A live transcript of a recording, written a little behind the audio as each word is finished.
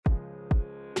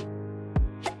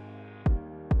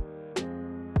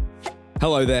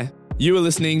Hello there. You are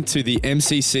listening to the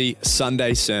MCC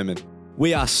Sunday Sermon.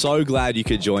 We are so glad you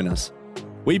could join us.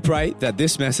 We pray that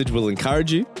this message will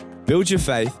encourage you, build your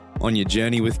faith on your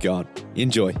journey with God.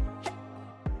 Enjoy.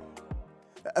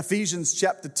 Ephesians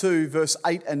chapter 2, verse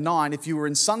 8 and 9, if you were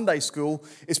in Sunday school,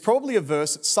 is probably a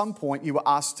verse at some point you were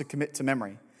asked to commit to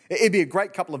memory. It'd be a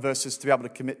great couple of verses to be able to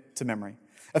commit to memory.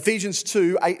 Ephesians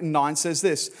 2, 8 and 9 says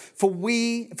this,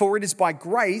 For it is by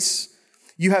grace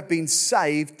you have been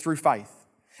saved through faith.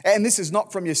 And this is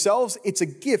not from yourselves, it's a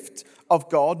gift of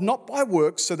God, not by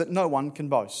works, so that no one can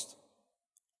boast.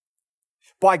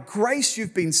 By grace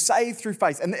you've been saved through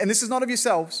faith. And this is not of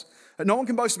yourselves. No one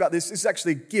can boast about this. This is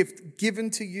actually a gift given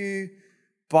to you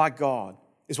by God,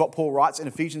 is what Paul writes in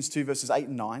Ephesians 2, verses 8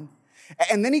 and 9.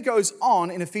 And then he goes on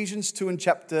in Ephesians 2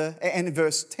 and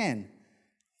verse 10.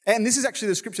 And this is actually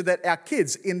the scripture that our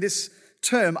kids in this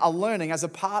term are learning as a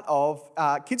part of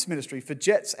kids ministry for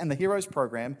Jets and the Heroes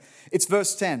program. It's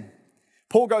verse 10.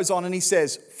 Paul goes on and he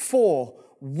says, For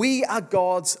we are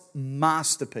God's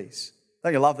masterpiece.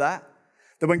 Don't you love that?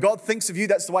 That when God thinks of you,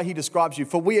 that's the way he describes you.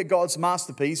 For we are God's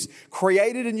masterpiece,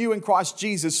 created in you in Christ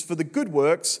Jesus for the good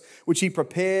works which he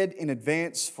prepared in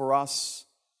advance for us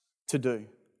to do.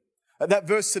 That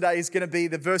verse today is going to be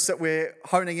the verse that we're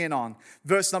honing in on.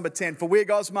 Verse number 10, For we are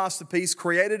God's masterpiece,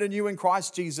 created in you in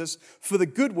Christ Jesus for the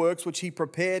good works which he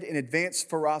prepared in advance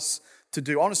for us to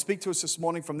do. I want to speak to us this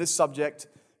morning from this subject,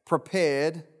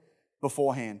 prepared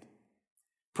beforehand.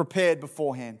 Prepared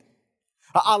beforehand.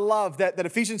 I love that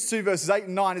Ephesians 2 verses 8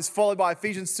 and 9 is followed by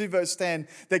Ephesians 2 verse 10,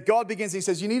 that God begins, he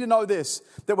says, you need to know this,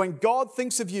 that when God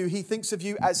thinks of you, he thinks of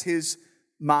you as his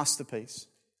masterpiece.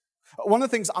 One of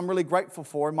the things I'm really grateful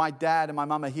for, and my dad and my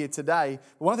mum are here today,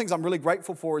 but one of the things I'm really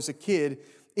grateful for as a kid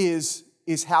is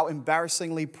how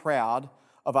embarrassingly proud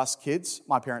of us kids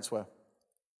my parents were.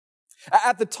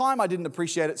 At the time, I didn't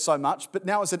appreciate it so much, but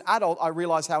now as an adult, I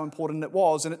realize how important it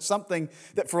was, and it's something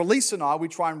that for Elise and I, we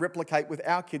try and replicate with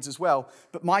our kids as well.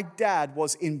 But my dad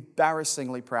was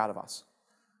embarrassingly proud of us.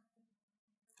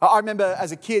 I remember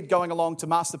as a kid going along to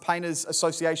Master Painters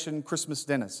Association Christmas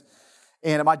dinners.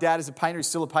 And my dad is a painter, he's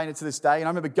still a painter to this day. And I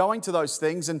remember going to those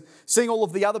things and seeing all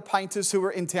of the other painters who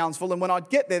were in Townsville. And when I'd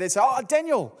get there, they'd say, Oh,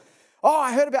 Daniel,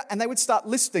 I heard about, and they would start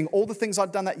listing all the things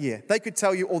I'd done that year. They could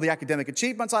tell you all the academic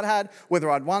achievements I'd had,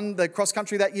 whether I'd won the cross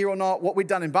country that year or not, what we'd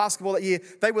done in basketball that year.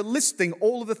 They were listing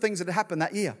all of the things that had happened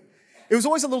that year. It was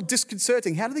always a little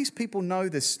disconcerting. How do these people know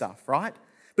this stuff, right?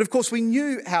 But of course, we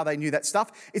knew how they knew that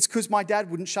stuff. It's because my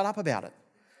dad wouldn't shut up about it,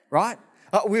 right?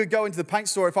 We would go into the paint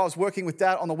store if I was working with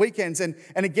Dad on the weekends, and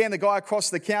again, the guy across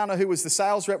the counter who was the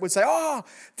sales rep would say, Oh,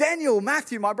 Daniel,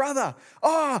 Matthew, my brother,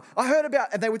 I heard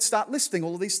about, and they would start listing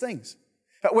all of these things.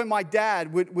 When my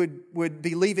dad would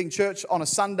be leaving church on a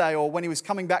Sunday, or when he was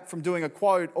coming back from doing a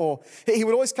quote, or he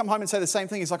would always come home and say the same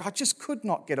thing. He's like, I just could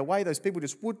not get away. Those people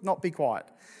just would not be quiet.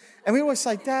 And we always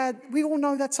say, Dad, we all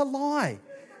know that's a lie.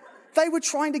 They were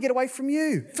trying to get away from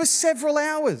you for several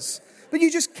hours, but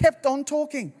you just kept on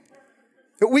talking.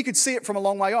 But we could see it from a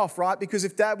long way off, right? Because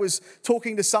if Dad was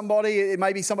talking to somebody, it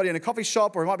may be somebody in a coffee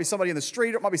shop, or it might be somebody in the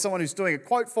street, or it might be someone who's doing a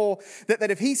quote for,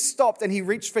 that if he stopped and he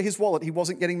reached for his wallet, he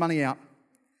wasn't getting money out.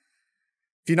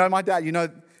 If you know my dad, you know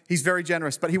he's very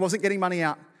generous, but he wasn't getting money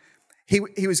out.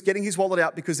 He was getting his wallet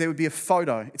out because there would be a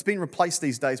photo. It's been replaced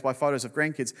these days by photos of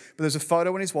grandkids, but there's a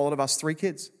photo in his wallet of us 3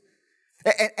 kids.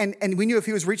 And we knew if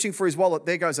he was reaching for his wallet,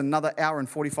 there goes another hour and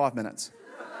 45 minutes.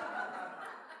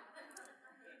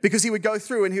 Because he would go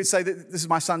through and he would say, this is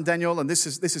my son Daniel, and this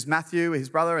is Matthew, his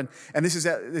brother, and this is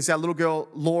our little girl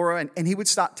Laura, and he would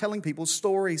start telling people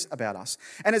stories about us.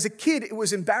 And as a kid, it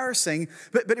was embarrassing,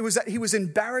 but it was that he was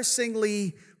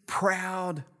embarrassingly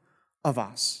proud of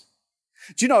us.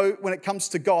 Do you know, when it comes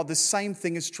to God, the same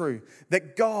thing is true,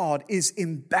 that God is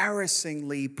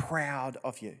embarrassingly proud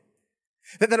of you.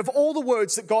 That of all the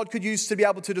words that God could use to be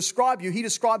able to describe you, he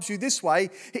describes you this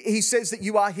way. He says that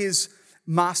you are his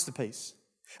masterpiece.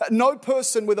 No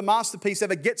person with a masterpiece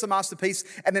ever gets a masterpiece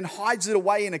and then hides it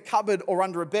away in a cupboard or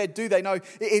under a bed, do they? No,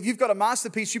 if you've got a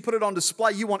masterpiece, you put it on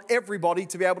display, you want everybody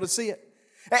to be able to see it.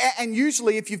 And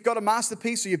usually if you've got a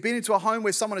masterpiece or you've been into a home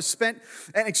where someone has spent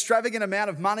an extravagant amount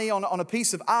of money on a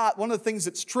piece of art, one of the things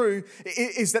that's true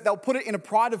is that they'll put it in a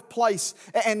private place,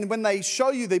 and when they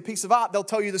show you the piece of art, they'll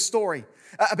tell you the story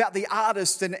about the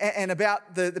artist and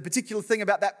about the particular thing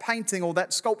about that painting or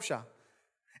that sculpture.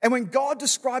 And when God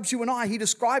describes you and I, he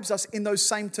describes us in those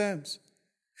same terms.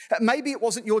 Maybe it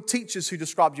wasn't your teachers who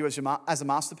described you as a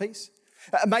masterpiece.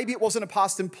 Maybe it wasn't a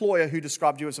past employer who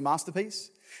described you as a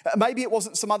masterpiece. Maybe it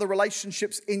wasn't some other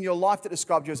relationships in your life that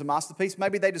described you as a masterpiece.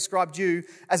 Maybe they described you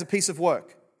as a piece of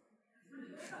work.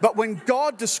 But when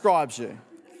God describes you,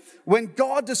 When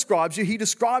God describes you, he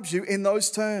describes you in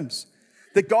those terms.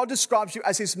 That God describes you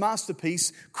as his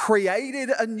masterpiece, created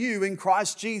anew in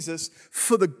Christ Jesus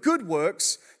for the good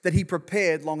works that he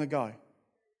prepared long ago.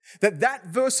 That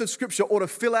verse of scripture ought to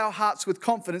fill our hearts with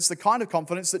confidence, the kind of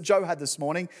confidence that Joe had this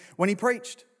morning when he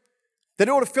preached. That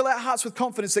it ought to fill our hearts with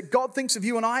confidence that God thinks of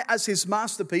you and I as his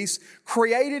masterpiece,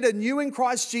 created anew in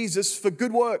Christ Jesus for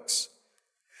good works.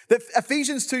 That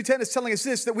Ephesians 2:10 is telling us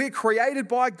this, that we're created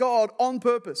by God on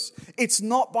purpose. It's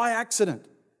not by accident.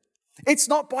 It's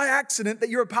not by accident that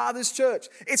you're a part of this church.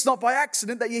 It's not by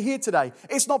accident that you're here today.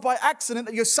 It's not by accident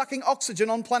that you're sucking oxygen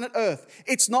on planet Earth.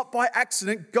 It's not by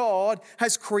accident. God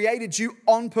has created you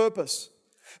on purpose.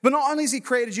 But not only has he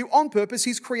created you on purpose,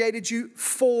 he's created you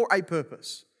for a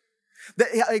purpose.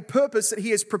 A purpose that he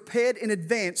has prepared in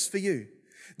advance for you.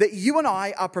 That you and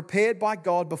I are prepared by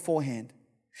God beforehand.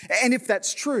 And if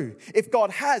that's true, if God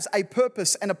has a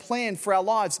purpose and a plan for our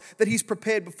lives that he's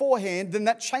prepared beforehand, then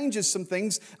that changes some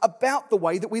things about the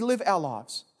way that we live our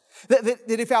lives. That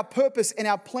if our purpose and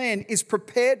our plan is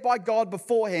prepared by God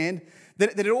beforehand,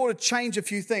 that it ought to change a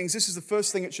few things. This is the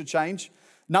first thing it should change.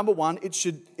 Number one, it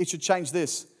should change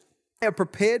this. They are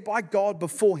prepared by God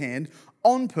beforehand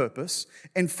on purpose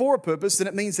and for a purpose, then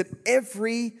it means that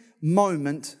every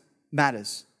moment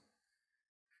matters.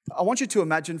 I want you to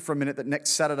imagine for a minute that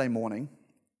next Saturday morning,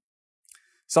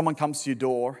 someone comes to your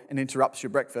door and interrupts your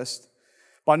breakfast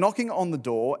by knocking on the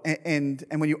door, and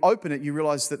when you open it, you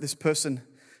realize that this person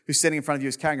who's standing in front of you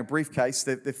is carrying a briefcase.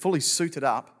 They're fully suited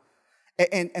up,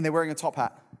 and they're wearing a top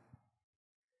hat.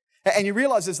 And you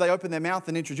realize as they open their mouth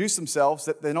and introduce themselves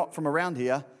that they're not from around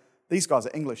here. These guys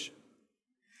are English.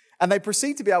 And they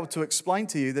proceed to be able to explain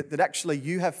to you that actually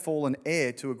you have fallen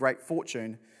heir to a great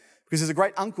fortune, because there's a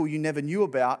great uncle you never knew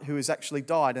about who has actually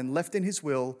died and left in his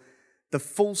will the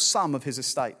full sum of his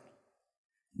estate,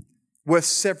 worth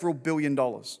several $1 billion.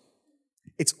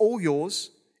 It's all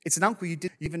yours. It's an uncle you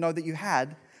didn't even know that you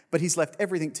had, but he's left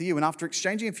everything to you. And after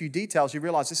exchanging a few details, you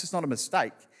realize this is not a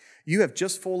mistake. You have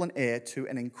just fallen heir to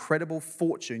an incredible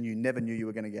fortune you never knew you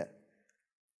were going to get.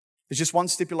 There's just one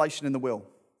stipulation in the will.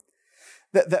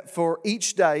 That for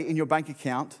each day in your bank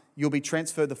account, you'll be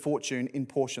transferred the fortune in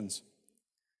portions.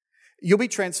 You'll be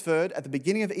transferred at the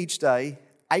beginning of each day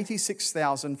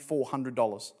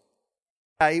 $86,400.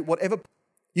 Whatever,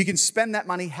 you can spend that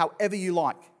money however you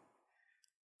like.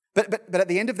 But at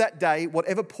the end of that day,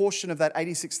 whatever portion of that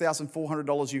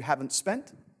 $86,400 you haven't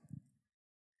spent,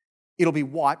 it'll be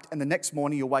wiped, and the next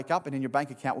morning you'll wake up and in your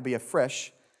bank account will be a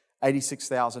fresh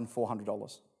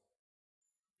 $86,400.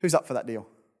 Who's up for that deal?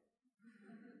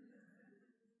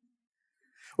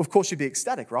 Of course, you'd be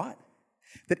ecstatic, right?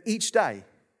 That each day,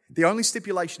 the only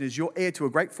stipulation is you're heir to a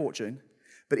great fortune,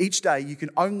 but each day you can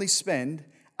only spend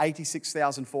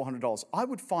 $86,400. I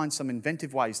would find some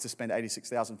inventive ways to spend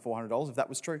 $86,400 if that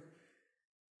was true,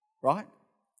 right?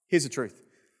 Here's the truth.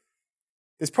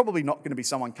 There's probably not going to be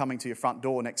someone coming to your front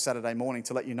door next Saturday morning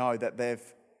to let you know that they're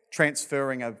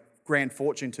transferring a grand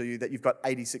fortune to you, that you've got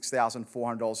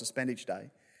 $86,400 to spend each day.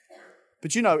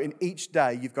 But you know, in each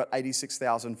day, you've got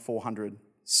 86,400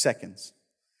 seconds.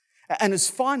 And as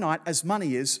finite as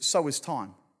money is, so is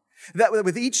time. That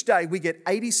with each day, we get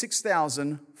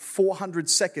 86,400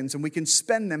 seconds, and we can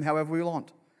spend them however we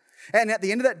want. And at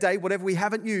the end of that day, whatever we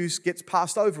haven't used gets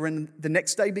passed over, and the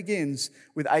next day begins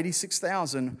with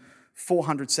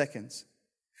 86,400 seconds.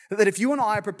 That if you and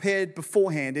I are prepared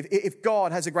beforehand, if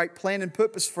God has a great plan and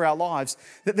purpose for our lives,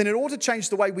 then it ought to change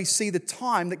the way we see the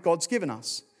time that God's given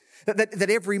us. That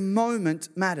every moment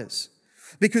matters.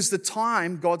 Because the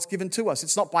time God's given to us,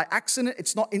 it's not by accident,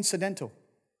 it's not incidental.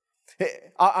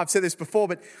 I've said this before,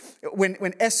 but when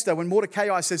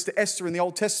Mordecai says to Esther in the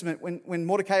Old Testament, when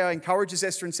Mordecai encourages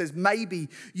Esther and says, maybe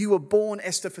you were born,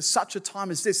 Esther, for such a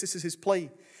time as this is his plea.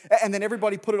 And then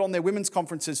everybody put it on their women's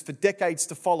conferences for decades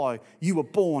to follow. You were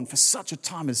born for such a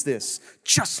time as this,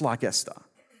 just like Esther.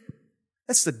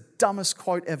 That's the dumbest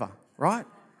quote ever, right?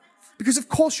 Because of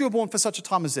course you were born for such a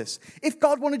time as this. If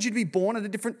God wanted you to be born at a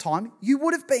different time, you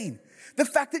would have been. The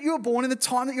fact that you were born in the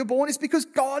time that you were born is because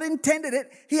God intended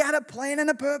it. He had a plan and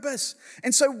a purpose.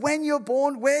 And so when you're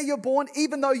born, where you're born,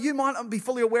 even though you might not be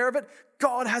fully aware of it,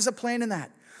 God has a plan in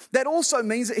that. That also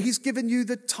means that he's given you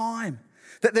the time.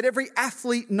 That every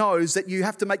athlete knows that you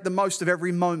have to make the most of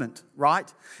every moment,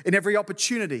 right? In every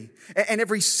opportunity and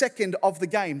every second of the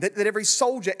game. That every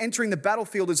soldier entering the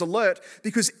battlefield is alert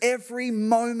because every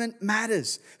moment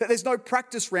matters. That there's no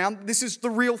practice round. This is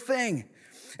the real thing.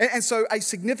 And so a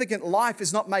significant life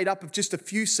is not made up of just a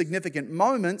few significant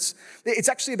moments. It's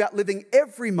actually about living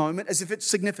every moment as if it's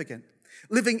significant.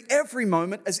 Living every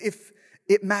moment as if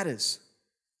it matters.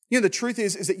 You know, the truth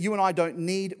is that you and I don't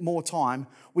need more time.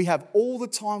 We have all the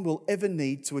time we'll ever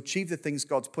need to achieve the things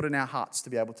God's put in our hearts to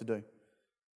be able to do.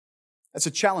 That's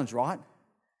a challenge, right?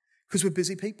 Because we're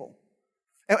busy people.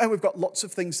 And we've got lots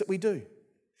of things that we do.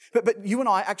 But you and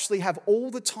I actually have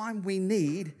all the time we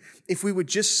need if we would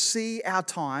just see our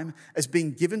time as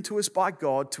being given to us by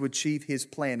God to achieve His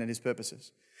plan and His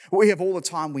purposes. We have all the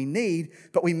time we need,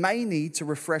 but we may need to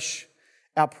refresh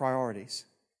our priorities.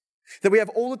 That we have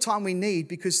all the time we need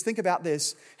because think about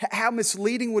this, how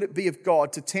misleading would it be of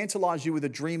God to tantalize you with a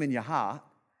dream in your heart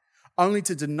only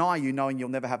to deny you knowing you'll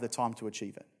never have the time to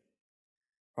achieve it,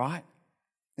 right?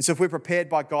 And so if we're prepared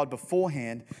by God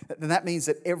beforehand, then that means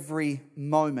that every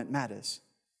moment matters.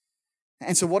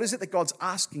 And so what is it that God's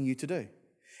asking you to do?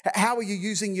 How are you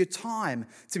using your time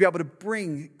to be able to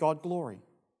bring God glory?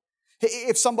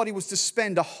 If somebody was to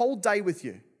spend a whole day with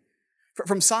you,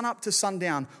 from sun up to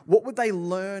sundown, what would they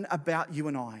learn about you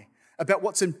and I, about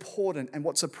what's important and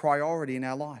what's a priority in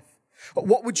our life?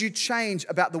 What would you change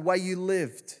about the way you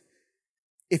lived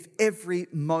if every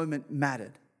moment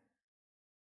mattered?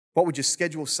 What would your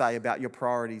schedule say about your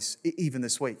priorities even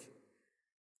this week?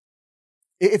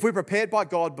 If we're prepared by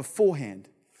God beforehand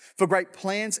for great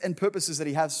plans and purposes that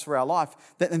He has for our life,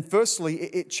 then firstly,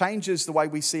 it changes the way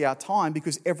we see our time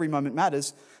because every moment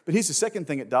matters. But here's the second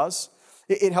thing it does.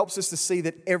 It helps us to see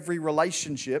that every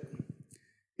relationship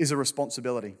is a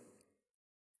responsibility.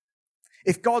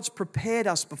 If God's prepared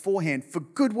us beforehand for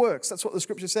good works, that's what the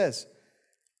scripture says,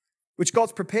 which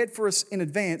God's prepared for us in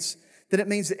advance, then it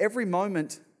means that every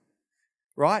moment,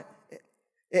 right?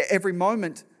 Every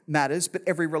moment matters, but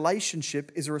every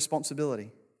relationship is a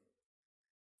responsibility.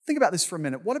 Think about this for a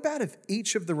minute. What about if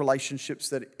each of the relationships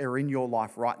that are in your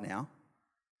life right now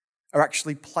are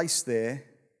actually placed there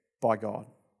by God?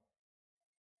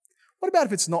 What about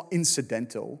if it's not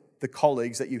incidental, the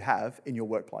colleagues that you have in your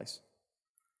workplace?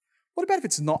 What about if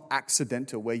it's not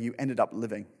accidental where you ended up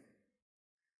living?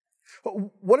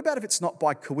 What about if it's not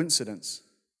by coincidence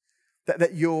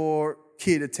that your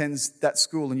kid attends that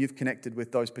school and you've connected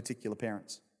with those particular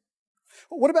parents?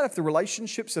 What about if the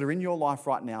relationships that are in your life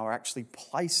right now are actually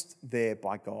placed there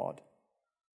by God?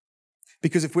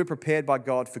 Because if we're prepared by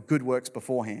God for good works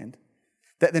beforehand,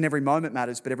 then every moment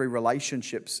matters, but every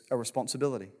relationship's a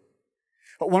responsibility.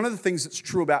 But one of the things that's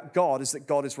true about God is that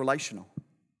God is relational.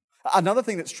 Another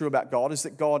thing that's true about God is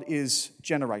that God is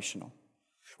generational,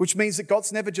 which means that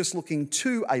God's never just looking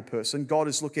to a person, God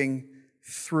is looking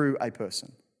through a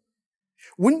person.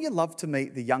 Wouldn't you love to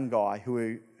meet the young guy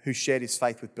who shared his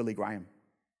faith with Billy Graham?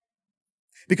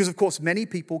 Because, of course, many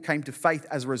people came to faith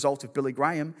as a result of Billy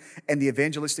Graham and the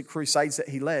evangelistic crusades that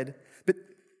he led, but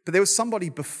there was somebody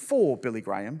before Billy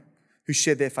Graham who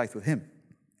shared their faith with him.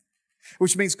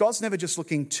 Which means God's never just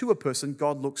looking to a person,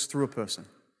 God looks through a person,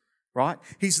 right?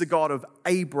 He's the God of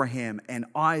Abraham and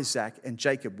Isaac and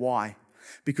Jacob. Why?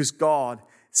 Because God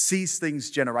sees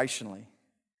things generationally.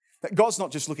 God's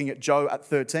not just looking at Joe at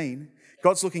 13.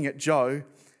 God's looking at Joe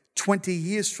 20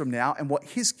 years from now and what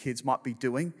his kids might be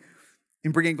doing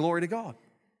in bringing glory to God,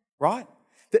 right?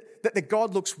 That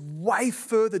God looks way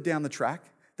further down the track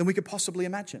than we could possibly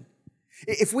imagine.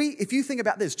 If you think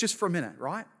about this just for a minute,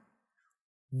 right?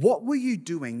 What were you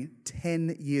doing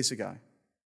 10 years ago?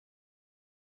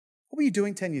 What were you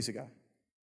doing 10 years ago?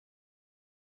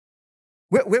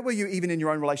 Where were you even in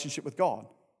your own relationship with God?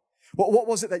 What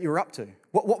was it that you were up to?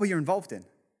 What were you involved in?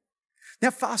 Now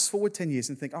fast forward 10 years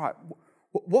and think, all right,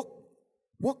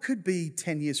 what could be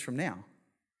 10 years from now?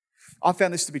 I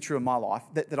found this to be true in my life,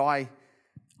 that I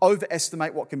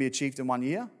overestimate what can be achieved in 1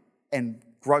 year and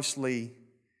grossly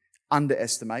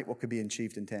underestimate what could be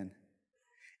achieved in 10.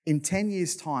 In 10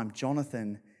 years' time,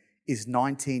 Jonathan is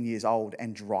 19 years old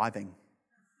and driving.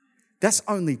 That's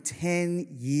only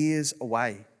 10 years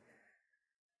away.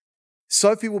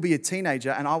 Sophie will be a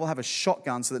teenager and I will have a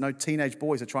shotgun so that no teenage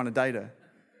boys are trying to date her.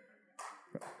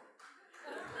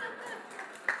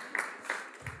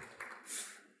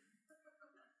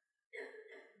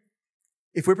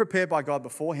 If we're prepared by God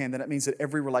beforehand, then it means that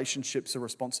every relationship's a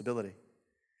responsibility.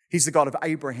 He's the God of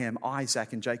Abraham,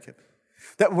 Isaac, and Jacob.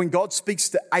 That when God speaks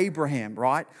to Abraham,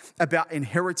 right, about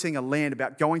inheriting a land,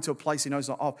 about going to a place he knows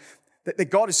not of, that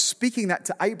God is speaking that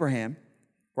to Abraham,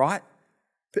 right?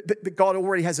 But God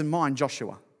already has in mind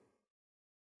Joshua,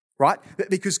 right?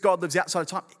 Because God lives outside of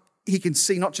time, he can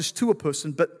see not just to a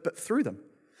person, but through them.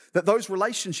 That those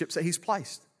relationships that he's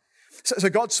placed. So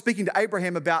God's speaking to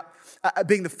Abraham about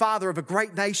being the father of a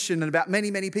great nation and about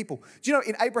many, many people. Do you know,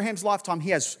 in Abraham's lifetime, he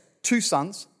has 2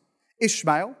 sons,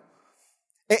 Ishmael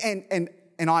and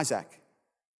Isaac.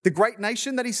 The great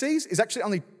nation that he sees is actually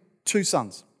only 2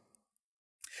 sons.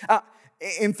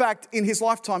 In fact, in his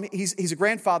lifetime, he's a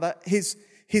grandfather. His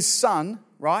son,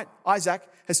 right, Isaac,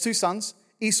 has two sons,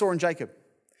 Esau and Jacob.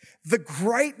 The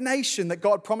great nation that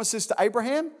God promises to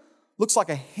Abraham looks like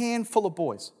a handful of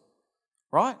boys,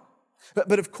 right?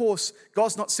 But of course,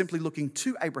 God's not simply looking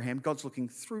to Abraham, God's looking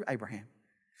through Abraham.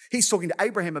 He's talking to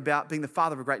Abraham about being the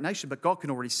father of a great nation, but God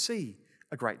can already see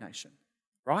a great nation,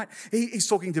 right? He's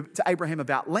talking to Abraham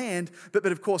about land, but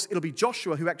of course, it'll be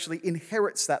Joshua who actually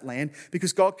inherits that land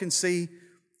because God can see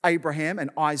Abraham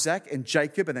and Isaac and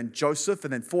Jacob and then Joseph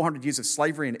and then 400 years of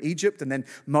slavery in Egypt and then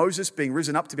Moses being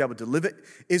risen up to be able to deliver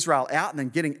Israel out and then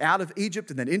getting out of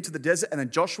Egypt and then into the desert and then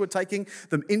Joshua taking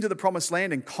them into the promised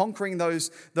land and conquering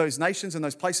those nations and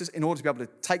those places in order to be able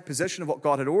to take possession of what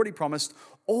God had already promised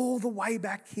all the way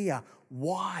back here.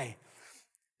 Why?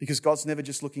 Because God's never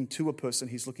just looking to a person,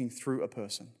 he's looking through a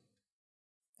person.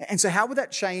 And so how would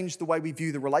that change the way we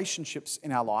view the relationships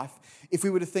in our life if we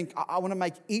were to think, I want to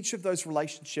make each of those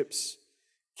relationships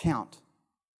count?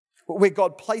 Where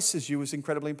God places you is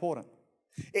incredibly important.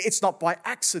 It's not by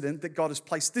accident that God has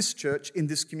placed this church in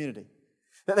this community.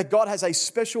 That God has a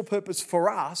special purpose for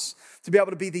us to be able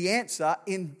to be the answer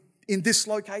in this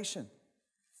location.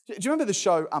 Do you remember the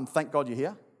show, Thank God You're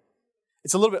Here?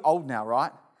 It's a little bit old now,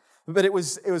 right? But it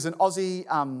was an Aussie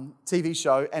TV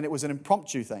show and it was an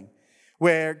impromptu thing,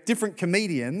 where different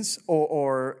comedians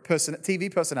or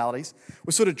TV personalities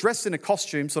were sort of dressed in a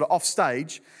costume, sort of off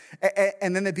stage,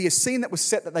 and then there'd be a scene that was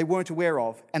set that they weren't aware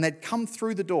of, and they'd come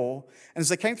through the door, and as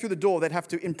they came through the door, they'd have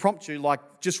to impromptu,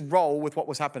 just roll with what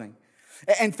was happening.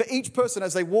 And for each person,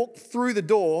 as they walked through the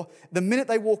door, the minute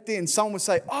they walked in, someone would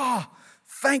say,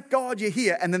 thank God you're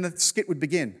here, and then the skit would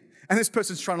begin. And this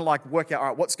person's trying to work out, all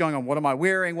right, what's going on? What am I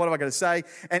wearing? What am I going to say?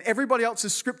 And everybody else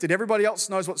is scripted. Everybody else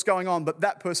knows what's going on, but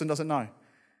that person doesn't know.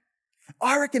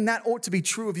 I reckon that ought to be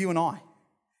true of you and I.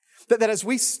 That as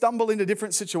we stumble into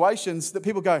different situations, that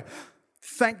people go,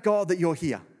 thank God that you're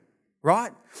here,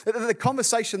 right? That the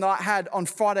conversation that I had on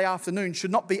Friday afternoon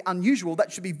should not be unusual.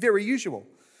 That should be very usual.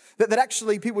 That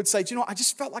actually people would say, do you know what? I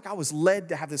just felt like I was led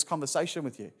to have this conversation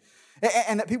with you.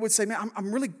 And that people would say, man, I'm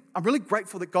really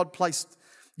grateful that God placed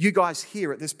you guys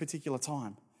here at this particular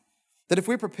time. That if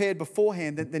we're prepared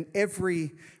beforehand, then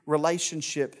every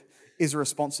relationship is a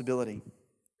responsibility.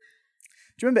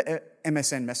 Do you remember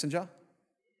MSN Messenger?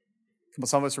 Come on,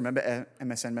 some of us remember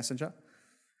MSN Messenger.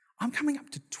 I'm coming up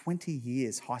to 20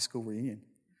 years high school reunion.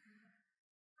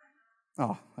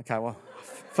 Oh, okay, well,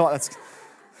 I feel like that's...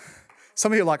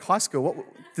 Some of you are like, high school?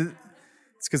 It's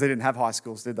because they didn't have high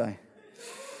schools, did they?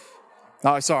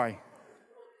 No, sorry.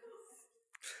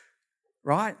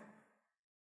 Right?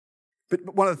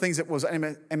 But one of the things that was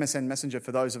MSN Messenger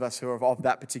for those of us who are of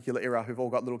that particular era, who've all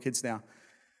got little kids now,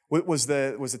 was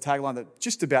the tagline that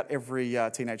just about every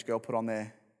teenage girl put on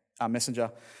their messenger,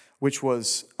 which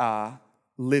was,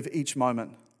 live each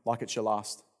moment like it's your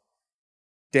last.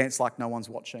 Dance like no one's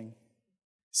watching.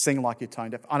 Sing like you're tone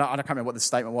deaf. I can't remember what the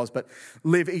statement was, but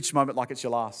live each moment like it's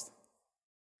your last.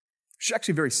 It's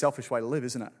actually a very selfish way to live,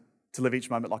 isn't it? To live each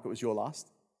moment like it was your last.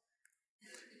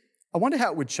 I wonder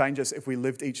how it would change us if we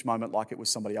lived each moment like it was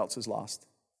somebody else's last.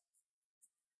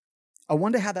 I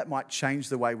wonder how that might change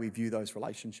the way we view those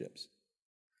relationships.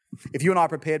 If you and I are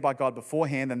prepared by God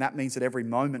beforehand, then that means that every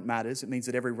moment matters. It means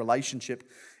that every relationship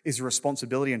is a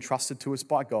responsibility entrusted to us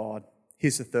by God.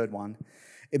 Here's the third one.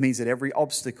 It means that every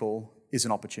obstacle is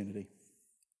an opportunity.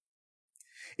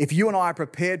 If you and I are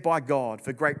prepared by God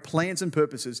for great plans and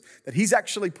purposes that He's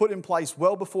actually put in place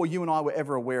well before you and I were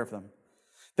ever aware of them,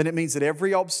 then it means that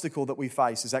every obstacle that we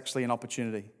face is actually an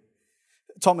opportunity.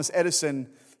 Thomas Edison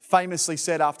famously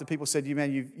said, after people said,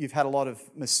 you've had a lot of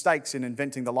mistakes in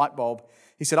inventing the light bulb,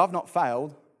 he said, I've not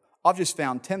failed. I've just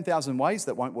found 10,000 ways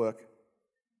that won't work.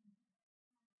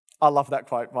 I love that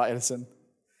quote by Edison.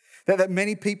 That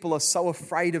many people are so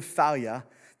afraid of failure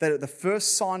that at the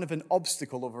first sign of an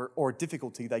obstacle or a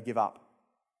difficulty, they give up.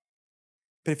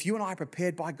 But if you and I are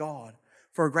prepared by God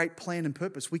for a great plan and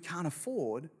purpose, we can't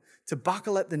afford to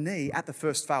buckle at the knee at the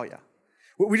first failure.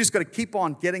 We just got to keep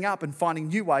on getting up and finding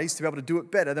new ways to be able to do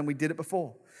it better than we did it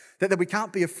before. That we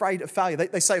can't be afraid of failure.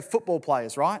 They say of football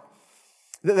players, right?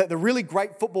 That the really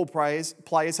great football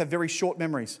players have very short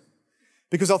memories.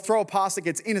 Because they'll throw a pass that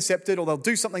gets intercepted or they'll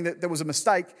do something that was a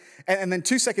mistake, and then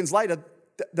 2 seconds later,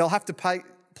 they'll have to play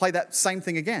that same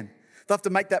thing again. They'll have to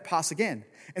make that pass again.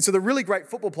 And so the really great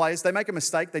football players, they make a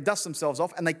mistake, they dust themselves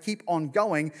off, and they keep on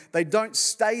going. They don't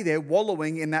stay there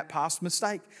wallowing in that past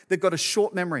mistake. They've got a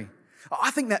short memory.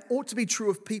 I think that ought to be true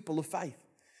of people of faith.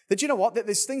 That you know what, that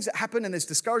there's things that happen and there's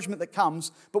discouragement that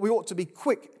comes, but we ought to be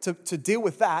quick to deal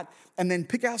with that and then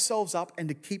pick ourselves up and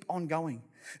to keep on going.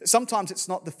 Sometimes it's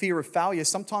not the fear of failure.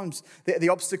 Sometimes the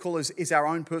obstacle is our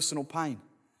own personal pain.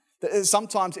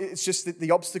 Sometimes it's just that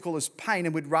the obstacle is pain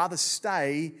and we'd rather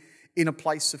stay in a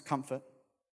place of comfort.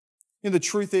 The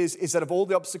truth is that of all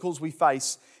the obstacles we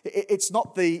face, it's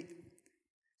not the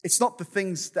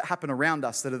things that happen around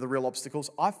us that are the real obstacles.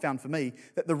 I've found for me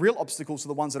that the real obstacles are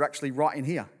the ones that are actually right in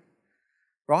here,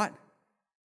 right?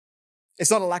 It's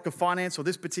not a lack of finance or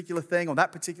this particular thing or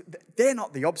that particular... They're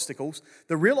not the obstacles.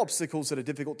 The real obstacles that are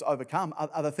difficult to overcome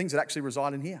are the things that actually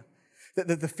reside in here.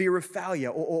 The fear of failure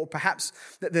or perhaps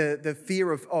the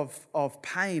fear of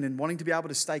pain and wanting to be able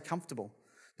to stay comfortable.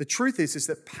 The truth is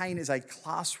that pain is a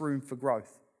classroom for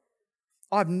growth.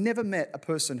 I've never met a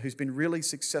person who's been really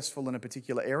successful in a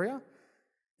particular area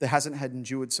that hasn't had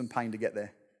endured some pain to get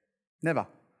there. Never.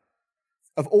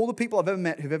 Of all the people I've ever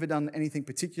met who've ever done anything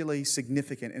particularly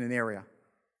significant in an area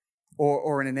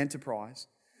or in an enterprise,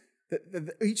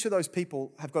 each of those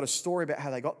people have got a story about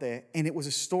how they got there, and it was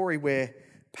a story where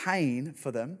pain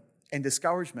for them and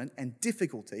discouragement and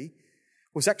difficulty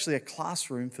was actually a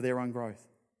classroom for their own growth.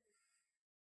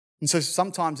 And so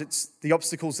sometimes it's the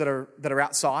obstacles that are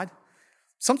outside.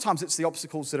 Sometimes it's the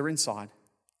obstacles that are inside.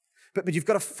 But you've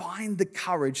got to find the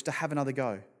courage to have another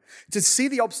go. To see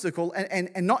the obstacle and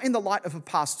not in the light of a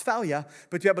past failure,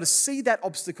 but to be able to see that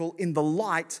obstacle in the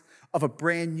light of a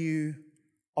brand new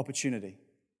opportunity.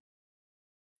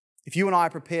 If you and I are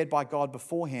prepared by God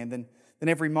beforehand, then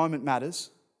every moment matters.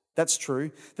 That's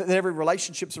true. That every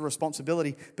relationship's a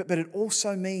responsibility. But it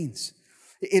also means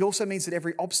that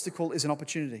every obstacle is an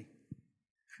opportunity.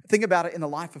 Think about it in the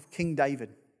life of King David.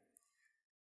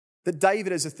 That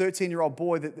David, as a 13-year-old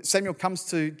boy, that Samuel comes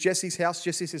to Jesse's house,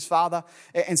 Jesse's his father,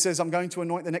 and says, I'm going to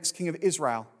anoint the next king of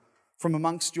Israel from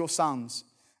amongst your sons.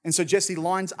 And so Jesse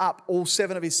lines up all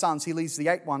 7 of his sons. He leaves the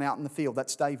 8th one out in the field.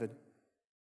 That's David.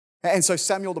 And so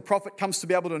Samuel the prophet comes to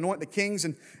be able to anoint the kings,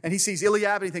 and he sees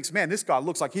Eliab and he thinks, man, this guy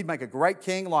looks like he'd make a great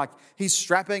king. Like, he's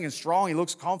strapping and strong. He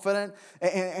looks confident.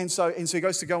 And so he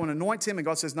goes to go and anoint him, and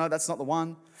God says, no, that's not the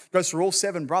one. Goes through all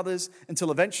 7 brothers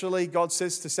until eventually God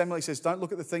says to Samuel, he says, don't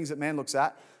look at the things that man looks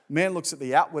at. Man looks at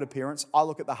the outward appearance. I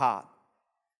look at the heart.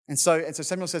 And so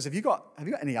Samuel says, have you got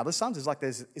any other sons? It's like,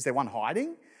 is there one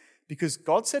hiding? Because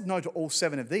God said no to all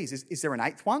 7 of these. Is there an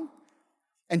 8th one?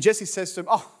 And Jesse says to him,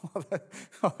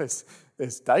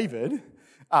 there's David,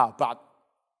 but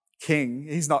king,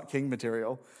 he's not king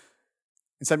material.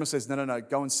 And Samuel says, no,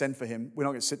 go and send for him. We're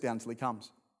not going to sit down until he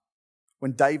comes.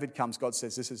 When David comes, God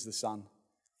says, this is the son.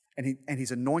 And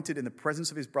he's anointed in the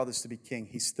presence of his brothers to be king.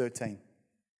 He's 13.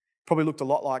 Probably looked a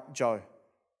lot like Joe,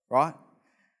 right?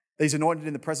 He's anointed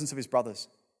in the presence of his brothers.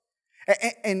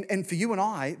 And for you and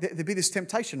I, there'd be this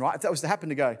temptation, right? If that was to happen,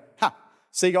 to go,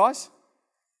 see guys?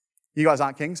 You guys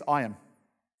aren't kings, I am.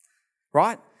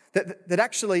 Right? That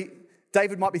actually,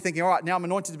 David might be thinking, all right, now I'm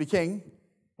anointed to be king.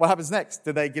 What happens next?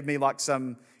 Do they give me like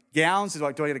some gowns? Do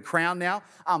I get a crown now?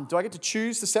 Do I get to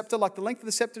choose the scepter? Like, the length of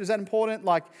the scepter, is that important?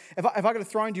 Like, if I got a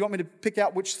throne, do you want me to pick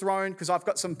out which throne? Because I've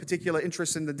got some particular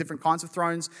interest in the different kinds of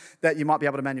thrones that you might be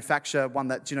able to manufacture, one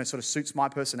that, sort of suits my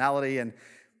personality. And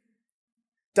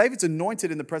David's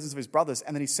anointed in the presence of his brothers,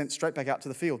 and then he's sent straight back out to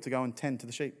the field to go and tend to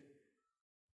the sheep.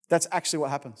 That's actually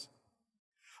what happens.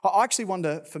 I actually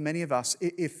wonder, for many of us,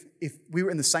 if we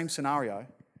were in the same scenario,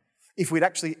 if we'd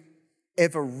actually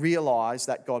ever realised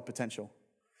that God potential.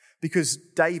 Because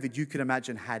David, you can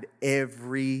imagine, had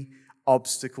every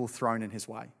obstacle thrown in his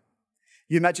way.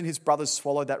 You imagine his brothers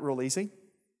swallowed that real easy?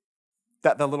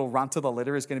 That the little runt of the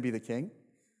litter is going to be the king?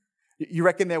 You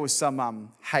reckon there was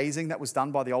some hazing that was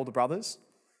done by the older brothers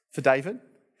for David?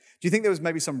 Do you think there was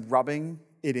maybe some rubbing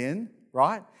it in,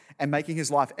 right? And making his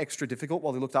life extra difficult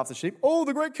while he looked after the sheep? Oh,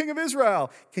 the great king of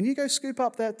Israel. Can you go scoop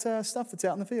up that stuff that's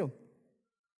out in the field?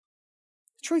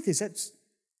 The truth is, that's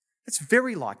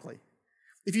very likely.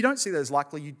 If you don't see that as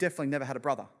likely, you definitely never had a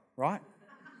brother, right?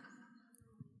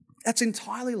 That's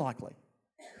entirely likely.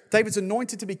 David's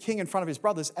anointed to be king in front of his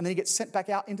brothers, and then he gets sent back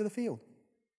out into the field.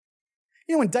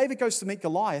 When David goes to meet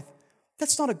Goliath,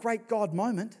 that's not a great God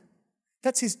moment.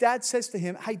 That's his dad says to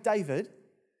him, hey, David,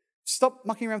 stop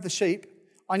mucking around with the sheep.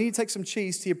 I need to take some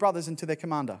cheese to your brothers and to their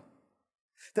commander.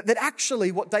 That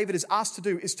actually what David is asked to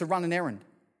do is to run an errand.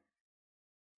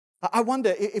 I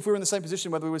wonder if we were in the same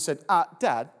position whether we would have said,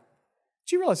 Dad,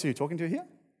 do you realize who you're talking to here?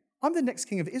 I'm the next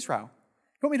king of Israel.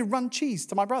 You want me to run cheese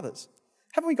to my brothers?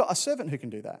 Haven't we got a servant who can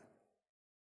do that?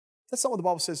 That's not what the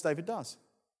Bible says David does.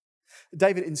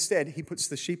 David, instead, he puts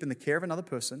the sheep in the care of another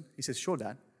person. He says, sure,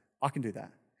 Dad, I can do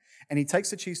that. And he takes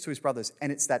the cheese to his brothers,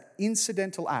 and it's that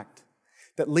incidental act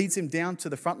that leads him down to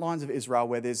the front lines of Israel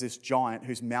where there's this giant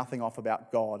who's mouthing off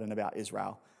about God and about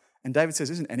Israel. And David says,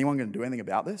 isn't anyone going to do anything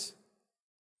about this?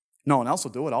 No one else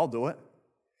will do it, I'll do it.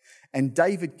 And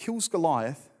David kills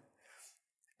Goliath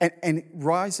and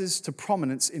rises to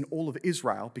prominence in all of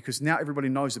Israel because now everybody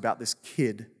knows about this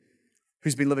kid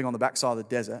who's been living on the backside of the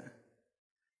desert,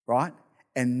 right?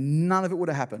 And none of it would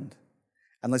have happened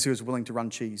unless he was willing to run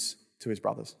cheese to his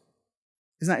brothers.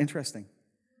 Isn't that interesting?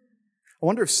 I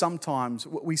wonder if sometimes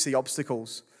we see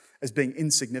obstacles as being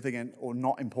insignificant or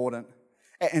not important,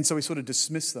 and so we sort of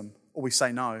dismiss them or we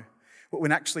say no,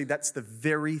 when actually that's the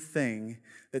very thing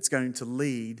that's going to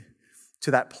lead to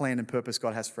that plan and purpose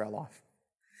God has for our life.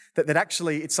 That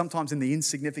actually it's sometimes in the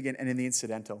insignificant and in the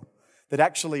incidental, that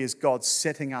actually is God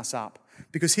setting us up.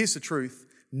 Because here's the truth,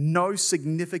 no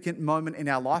significant moment in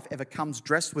our life ever comes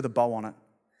dressed with a bow on it.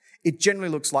 It generally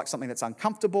looks like something that's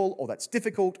uncomfortable or that's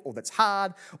difficult or that's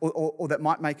hard or that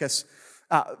might make us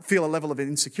feel a level of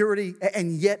insecurity.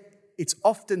 And yet it's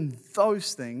often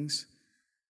those things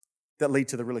that lead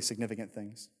to the really significant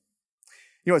things.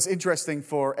 You know, what's interesting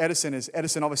for Edison is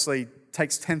Edison obviously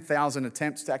takes 10,000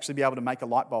 attempts to actually be able to make a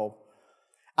light bulb.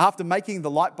 After making the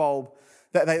light bulb,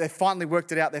 they finally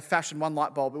worked it out. They fashioned one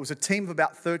light bulb. It was a team of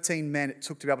about 13 men it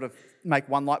took to be able to make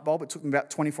one light bulb. It took them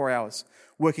about 24 hours,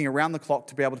 working around the clock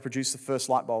to be able to produce the first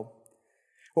light bulb.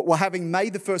 Well, having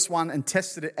made the first one and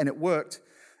tested it and it worked,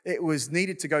 it was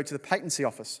needed to go to the patency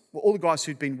office. Well, all the guys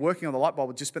who'd been working on the light bulb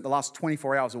had just spent the last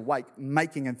 24 hours awake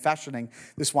making and fashioning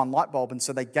this one light bulb. And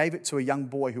so they gave it to a young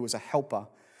boy who was a helper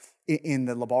in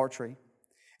the laboratory.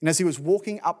 And as he was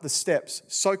walking up the steps,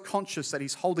 so conscious that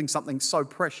he's holding something so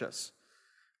precious,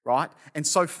 right? And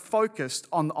so focused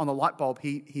on the light bulb,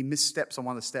 he missteps on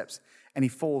one of the steps and he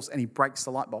falls and he breaks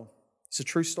the light bulb. It's a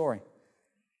true story.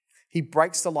 He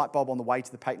breaks the light bulb on the way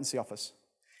to the patency office.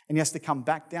 And he has to come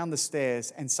back down the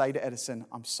stairs and say to Edison,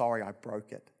 I'm sorry, I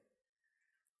broke it.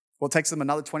 Well, it takes them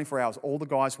another 24 hours. All the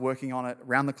guys working on it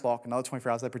around the clock, another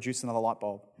 24 hours, they produce another light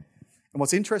bulb. And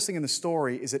what's interesting in the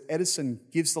story is that Edison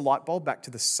gives the light bulb back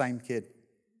to the same kid.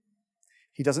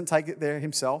 He doesn't take it there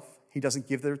himself. He doesn't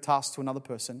give the task to another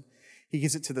person. He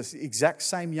gives it to the exact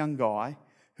same young guy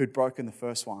who'd broken the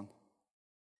first one.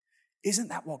 Isn't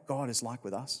that what God is like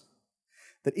with us?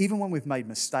 That even when we've made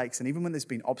mistakes and even when there's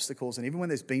been obstacles and even when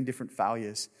there's been different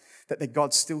failures, that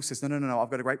God still says, no,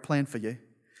 I've got a great plan for you.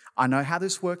 I know how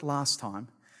this worked last time,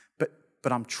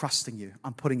 but I'm trusting you.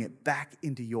 I'm putting it back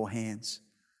into your hands.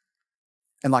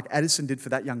 And like Edison did for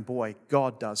that young boy,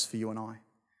 God does for you and I.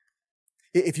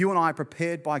 If you and I are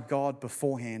prepared by God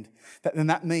beforehand, then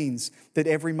that means that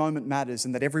every moment matters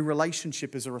and that every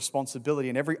relationship is a responsibility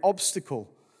and every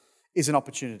obstacle is an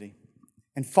opportunity.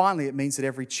 And finally, it means that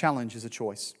every challenge is a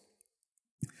choice.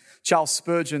 Charles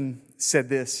Spurgeon said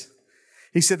this.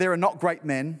 He said, there are not great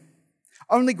men,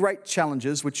 only great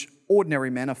challenges which ordinary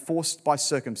men are forced by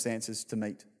circumstances to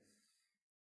meet.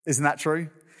 Isn't that true?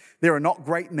 There are not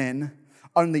great men,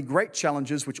 only great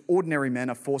challenges which ordinary men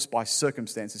are forced by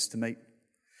circumstances to meet.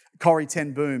 Corrie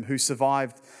ten Boom, who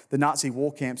survived the Nazi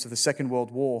war camps of the Second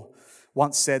World War,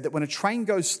 once said that when a train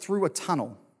goes through a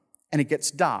tunnel and it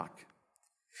gets dark,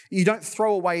 you don't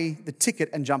throw away the ticket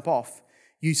and jump off.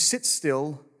 You sit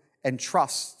still and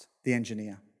trust the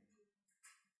engineer.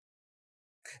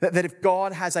 That if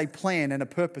God has a plan and a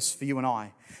purpose for you and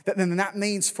I, then that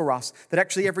means for us that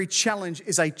actually every challenge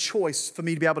is a choice for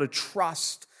me to be able to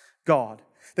trust God.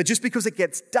 That just because it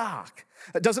gets dark,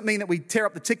 it doesn't mean that we tear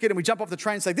up the ticket and we jump off the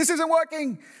train and say, this isn't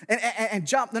working, and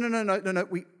jump. No.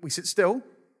 We sit still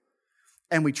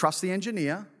and we trust the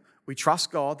engineer. We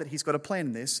trust God that he's got a plan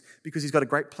in this because he's got a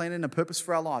great plan and a purpose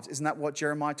for our lives. Isn't that what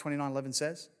Jeremiah 29:11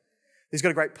 says? He's got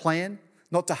a great plan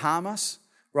not to harm us,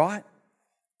 right?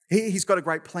 He's got a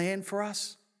great plan for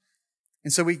us.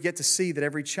 And so we get to see that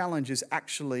every challenge is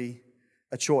actually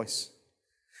a choice.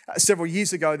 Several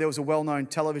years ago, there was a well-known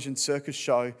television circus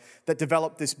show that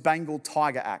developed this Bengal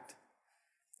tiger act.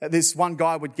 This one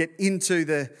guy would get into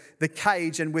the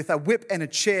cage and with a whip and a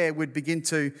chair would begin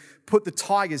to put the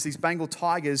tigers, these Bengal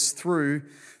tigers, through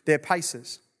their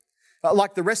paces.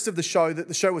 Like the rest of the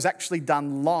show was actually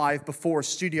done live before a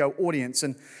studio audience.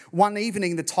 And one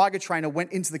evening, the tiger trainer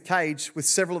went into the cage with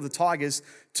several of the tigers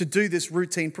to do this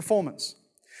routine performance.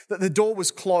 The door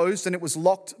was closed and it was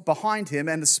locked behind him,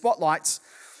 and the spotlights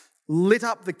lit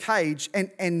up the cage.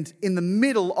 And in the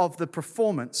middle of the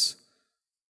performance,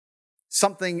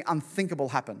 something unthinkable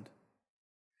happened.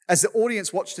 As the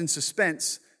audience watched in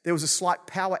suspense, there was a slight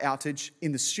power outage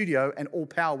in the studio and all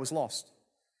power was lost.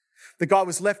 The guy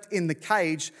was left in the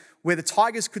cage where the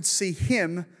tigers could see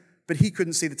him, but he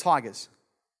couldn't see the tigers.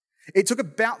 It took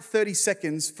about 30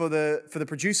 seconds for the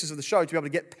producers of the show to be able to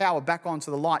get power back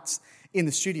onto the lights in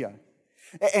the studio.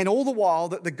 And all the while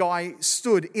that the guy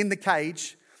stood in the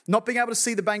cage, not being able to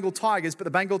see the Bengal tigers, but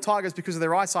the Bengal tigers, because of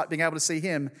their eyesight, being able to see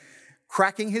him,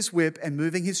 cracking his whip and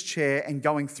moving his chair and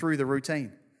going through the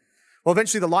routine. Well,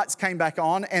 eventually the lights came back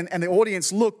on and the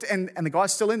audience looked and the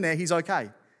guy's still in there, he's okay.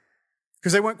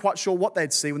 Because they weren't quite sure what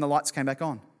they'd see when the lights came back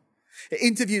on.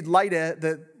 Interviewed later,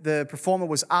 the performer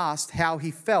was asked how he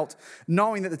felt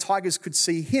knowing that the tigers could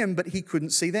see him, but he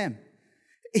couldn't see them.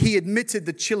 He admitted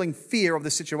the chilling fear of the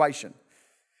situation.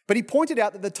 But he pointed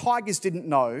out that the tigers didn't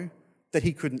know that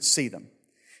he couldn't see them.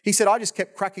 He said, I just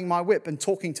kept cracking my whip and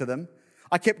talking to them.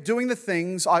 I kept doing the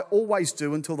things I always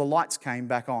do until the lights came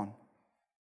back on.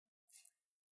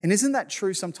 And isn't that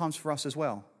true sometimes for us as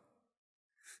well?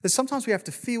 That sometimes we have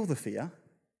to feel the fear,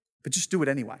 but just do it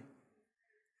anyway.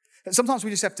 That sometimes we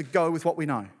just have to go with what we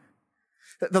know.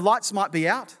 That the lights might be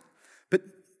out, but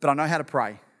I know how to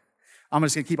pray. I'm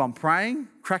just going to keep on praying,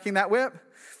 cracking that whip,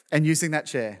 and using that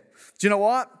chair. Do you know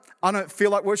what? I don't feel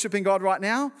like worshiping God right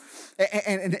now,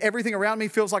 and everything around me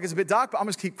feels like it's a bit dark, but I'm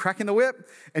just keep cracking the whip,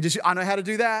 and I know how to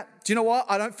do that. Do you know what?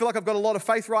 I don't feel like I've got a lot of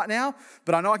faith right now,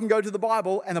 but I know I can go to the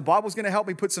Bible, and the Bible's going to help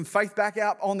me put some faith back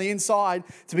out on the inside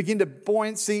to begin to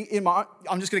buoyancy in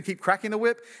I'm just going to keep cracking the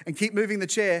whip and keep moving the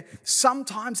chair.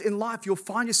 Sometimes in life, you'll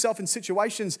find yourself in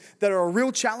situations that are a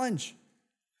real challenge.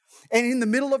 And in the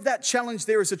middle of that challenge,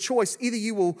 there is a choice. Either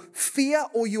you will fear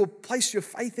or you will place your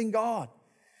faith in God.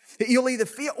 You'll either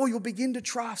fear or you'll begin to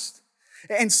trust.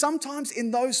 And sometimes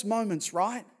in those moments,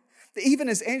 right, even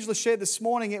as Angela shared this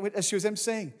morning as she was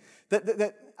emceeing,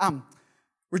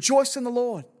 rejoice in the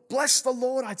Lord. Bless the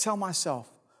Lord, I tell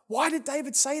myself. Why did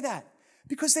David say that?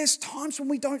 Because there's times when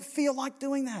we don't feel like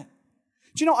doing that.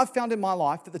 Do you know what I've found in my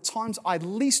life? That the times I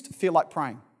least feel like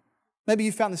praying, maybe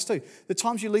you found this too, the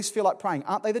times you least feel like praying,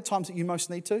 aren't they the times that you most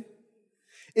need to?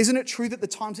 Isn't it true that the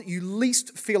times that you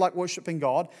least feel like worshiping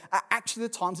God are actually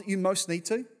the times that you most need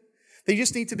to? That you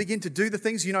just need to begin to do the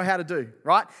things you know how to do,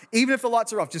 right? Even if the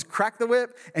lights are off, just crack the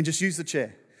whip and just use the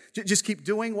chair. Just keep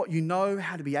doing what you know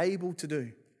how to be able to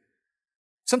do.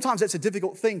 Sometimes that's a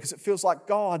difficult thing because it feels like,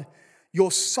 God,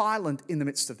 you're silent in the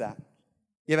midst of that.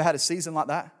 You ever had a season like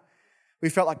that? We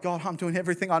felt like, God, I'm doing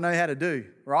everything I know how to do,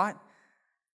 right?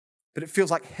 But it feels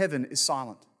like heaven is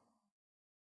silent.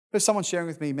 There's someone sharing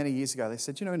with me many years ago. They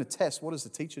said, you know, in a test, what does the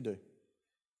teacher do?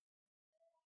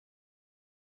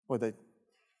 Well, they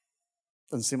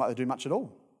doesn't seem like they do much at all.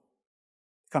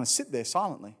 They kind of sit there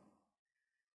silently.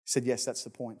 He said, yes, that's the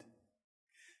point.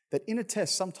 That in a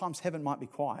test, sometimes heaven might be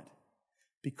quiet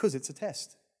because it's a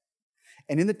test.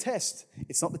 And in the test,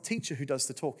 it's not the teacher who does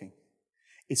the talking.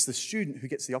 It's the student who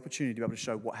gets the opportunity to be able to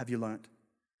show, what have you learned?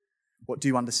 What do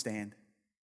you understand?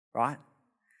 Right?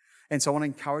 And so I want to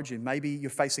encourage you, maybe you're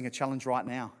facing a challenge right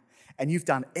now and you've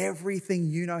done everything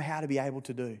you know how to be able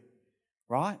to do,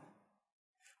 right?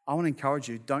 I want to encourage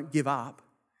you, don't give up.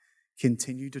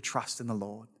 Continue to trust in the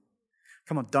Lord.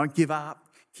 Come on, don't give up.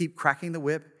 Keep cracking the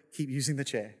whip. Keep using the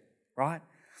chair, right?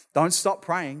 Don't stop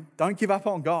praying. Don't give up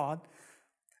on God.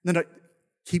 No,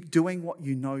 keep doing what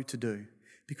you know to do,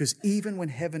 because even when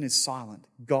heaven is silent,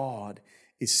 God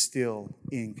is still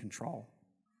in control.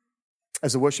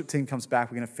 As the worship team comes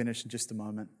back, we're going to finish in just a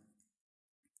moment.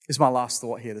 This is my last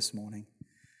thought here this morning.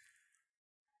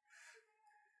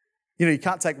 You know, you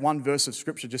can't take one verse of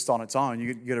Scripture just on its own.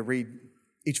 You've got to read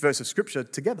each verse of Scripture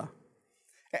together.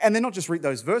 And then not just read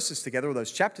those verses together or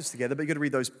those chapters together, but you've got to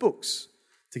read those books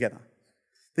together.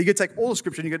 You've got to take all of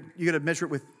Scripture and you've got to measure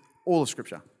it with all of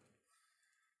Scripture.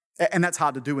 And that's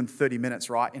hard to do in 30 minutes,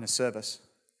 right, in a service.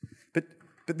 But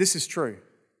this is true.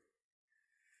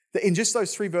 That in just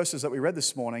those 3 verses that we read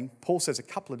this morning, Paul says a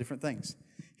couple of different things.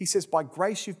 He says, by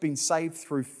grace you've been saved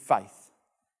through faith.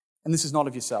 And this is not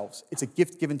of yourselves. It's a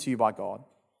gift given to you by God.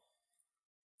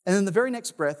 And in the very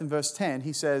next breath, in verse 10,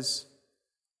 he says,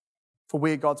 for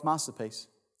we are God's masterpiece,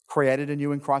 created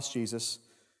anew in Christ Jesus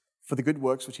for the good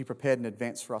works which he prepared in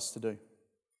advance for us to do.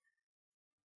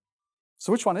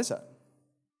 So which one is it?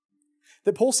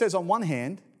 That Paul says on one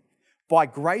hand, by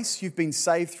grace you've been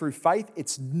saved through faith.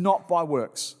 It's not by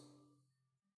works.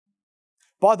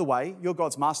 By the way, you're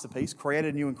God's masterpiece,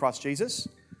 created anew in Christ Jesus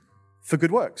for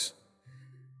good works.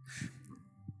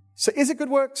 So is it good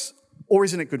works or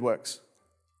isn't it good works?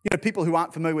 You know, people who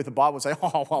aren't familiar with the Bible say,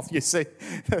 oh, well, you see,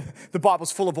 the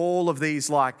Bible's full of all of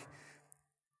these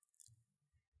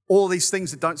things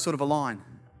that don't sort of align,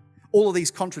 all of these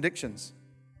contradictions.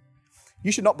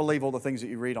 You should not believe all the things that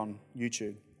you read on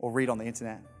YouTube or read on the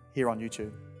internet, here on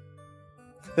YouTube.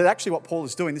 That actually what Paul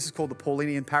is doing, this is called the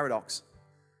Paulinian paradox.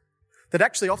 That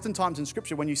actually oftentimes in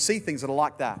Scripture, when you see things that are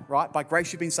like that, right? By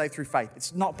grace you've been saved through faith.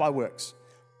 It's not by works.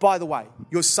 By the way,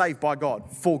 you're saved by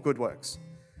God for good works.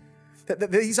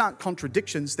 That these aren't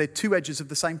contradictions, they're 2 edges of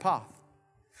the same path.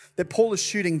 that Paul is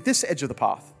shooting this edge of the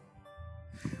path,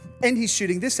 and he's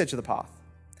shooting this edge of the path.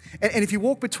 And if you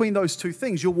walk between those two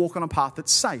things, you'll walk on a path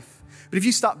that's safe. But if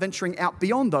you start venturing out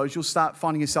beyond those, you'll start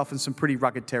finding yourself in some pretty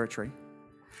rugged territory.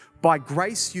 By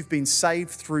grace, you've been saved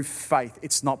through faith.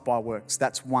 It's not by works.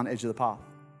 That's one edge of the path.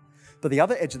 But the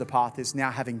other edge of the path is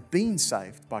now, having been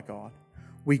saved by God,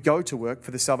 we go to work for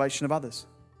the salvation of others.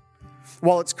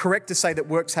 While it's correct to say that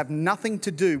works have nothing to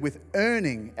do with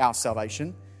earning our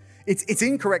salvation, it's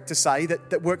incorrect to say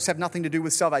that works have nothing to do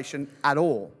with salvation at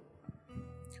all.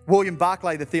 William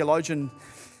Barclay, the theologian,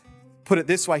 put it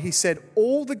this way. He said,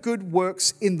 all the good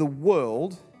works in the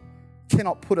world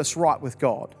cannot put us right with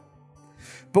God.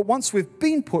 But once we've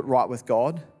been put right with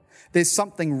God, there's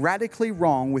something radically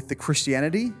wrong with the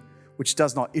Christianity which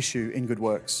does not issue in good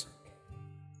works.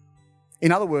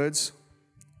 In other words,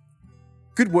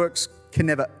 good works can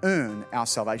never earn our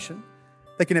salvation.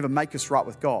 They can never make us right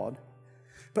with God.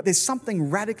 But there's something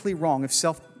radically wrong if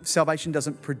salvation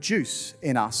doesn't produce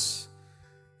in us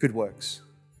good works.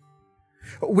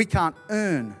 We can't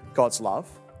earn God's love,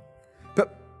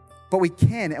 but we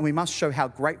can and we must show how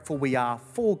grateful we are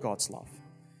for God's love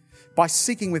by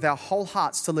seeking with our whole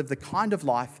hearts to live the kind of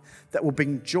life that will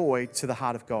bring joy to the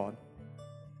heart of God.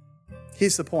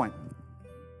 Here's the point.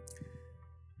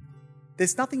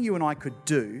 There's nothing you and I could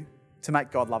do to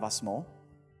make God love us more.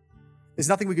 There's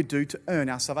nothing we could do to earn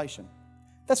our salvation.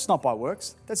 That's not by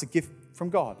works. That's a gift from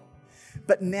God.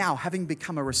 But now, having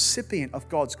become a recipient of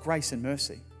God's grace and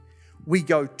mercy, we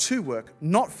go to work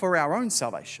not for our own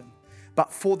salvation,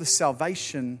 but for the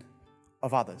salvation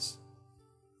of others.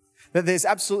 That there's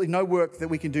absolutely no work that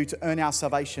we can do to earn our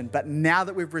salvation, but now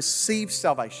that we've received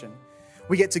salvation,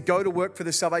 we get to go to work for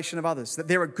the salvation of others. That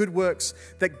there are good works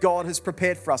that God has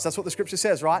prepared for us. That's what the scripture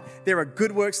says, right? There are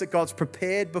good works that God's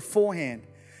prepared beforehand.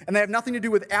 And they have nothing to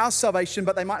do with our salvation,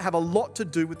 but they might have a lot to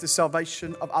do with the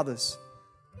salvation of others.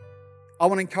 I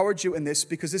want to encourage you in this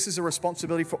because this is a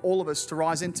responsibility for all of us to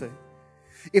rise into.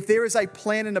 If there is a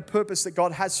plan and a purpose that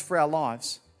God has for our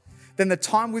lives, then the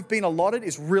time we've been allotted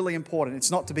is really important.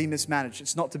 It's not to be mismanaged.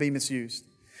 It's not to be misused.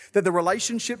 That the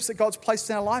relationships that God's placed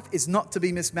in our life is not to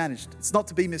be mismanaged. It's not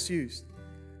to be misused.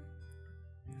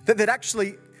 That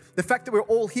actually, the fact that we're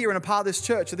all here and a part of this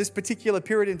church at this particular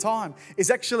period in time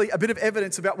is actually a bit of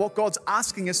evidence about what God's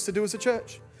asking us to do as a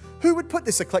church. Who would put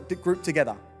this eclectic group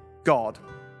together? God.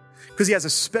 Because he has a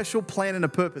special plan and a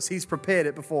purpose. He's prepared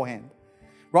it beforehand,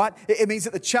 right? It means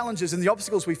that the challenges and the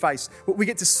obstacles we face, we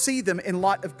get to see them in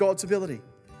light of God's ability.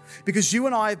 Because you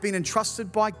and I have been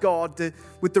entrusted by God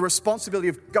with the responsibility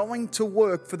of going to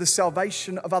work for the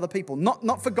salvation of other people.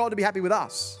 Not for God to be happy with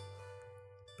us,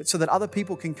 but so that other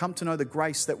people can come to know the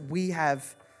grace that we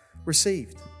have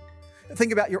received.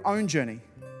 Think about your own journey.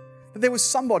 That there was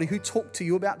somebody who talked to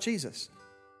you about Jesus.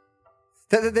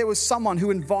 That there was someone who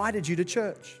invited you to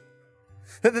church.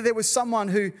 That there was someone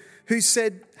who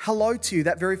said hello to you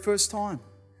that very first time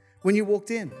when you walked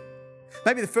in.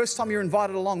 Maybe the first time you were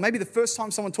invited along. Maybe the first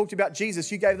time someone talked to you about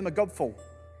Jesus, you gave them a gobful.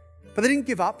 But they didn't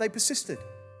give up, they persisted.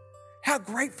 How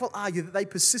grateful are you that they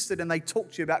persisted and they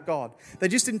talked to you about God? They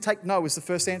just didn't take no as the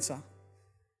first answer.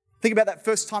 Think about that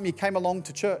first time you came along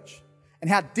to church and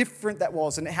how different that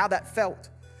was and how that felt.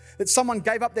 That someone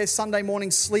gave up their Sunday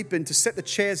morning sleep in to set the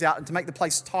chairs out and to make the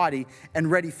place tidy and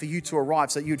ready for you to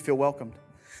arrive so that you'd feel welcomed.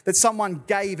 That someone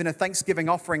gave in a Thanksgiving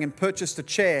offering and purchased a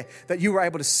chair that you were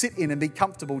able to sit in and be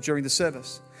comfortable during the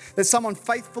service. That someone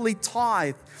faithfully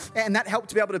tithed and that helped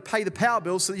to be able to pay the power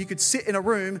bill so that you could sit in a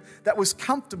room that was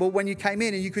comfortable when you came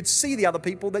in and you could see the other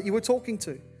people that you were talking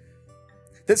to.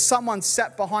 That someone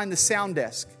sat behind the sound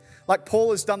desk like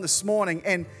Paul has done this morning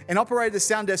and operated the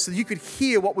sound desk so that you could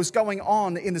hear what was going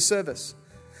on in the service.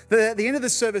 At the end of the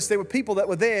service, there were people that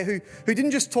were there who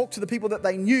didn't just talk to the people that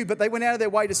they knew, but they went out of their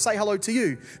way to say hello to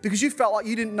you because you felt like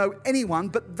you didn't know anyone,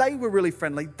 but they were really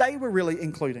friendly. They were really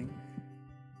including.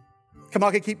 Come on,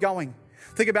 I can keep going.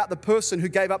 Think about the person who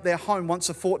gave up their home once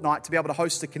a fortnight to be able to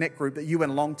host a connect group that you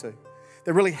went along to.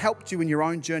 That really helped you in your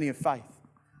own journey of faith.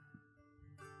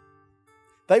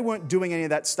 They weren't doing any of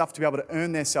that stuff to be able to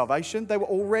earn their salvation. They were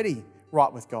already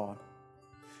right with God.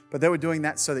 But they were doing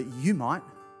that so that you might.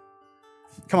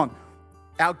 Come on,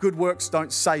 our good works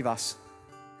don't save us.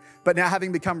 But now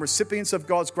having become recipients of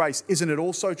God's grace, isn't it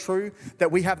also true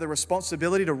that we have the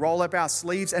responsibility to roll up our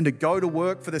sleeves and to go to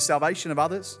work for the salvation of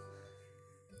others?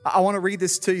 I want to read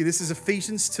this to you. This is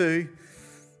Ephesians 2,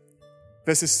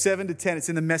 verses 7 to 10. It's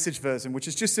in the Message version, which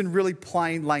is just in really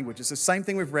plain language. It's the same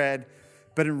thing we've read,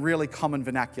 but in really common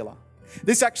vernacular.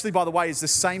 This actually, by the way, is the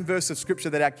same verse of scripture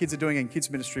that our kids are doing in kids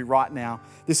ministry right now.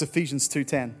 This Ephesians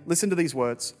 2:10. Listen to these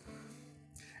words.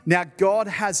 Now God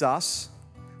has us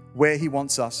where he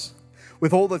wants us.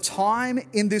 with all the time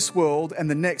in this world and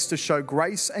the next to show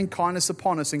grace and kindness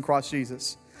upon us in Christ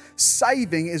Jesus.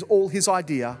 Saving is all his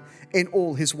idea and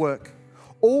all his work.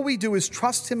 All we do is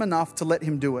trust him enough to let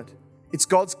him do it. It's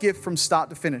God's gift from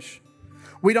start to finish.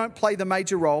 We don't play the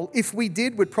major role. If we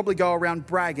did, we'd probably go around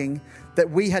bragging that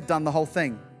we had done the whole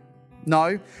thing.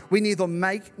 No, we neither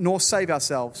make nor save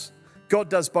ourselves. God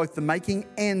does both the making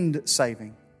and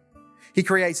saving. He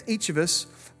creates each of us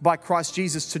by Christ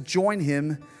Jesus to join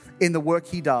him in the work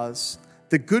he does,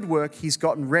 the good work he's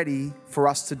gotten ready for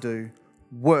us to do,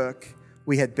 work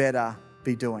we had better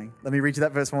be doing. Let me read you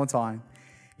that verse one more time.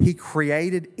 He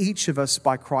created each of us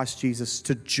by Christ Jesus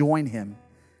to join him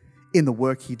in the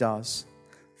work he does,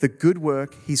 the good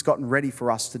work he's gotten ready for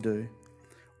us to do,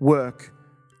 work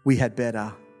we had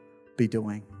better be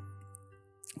doing.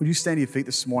 Would you stand to your feet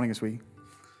this morning as we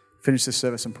finish this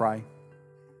service and pray?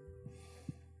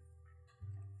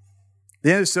 At the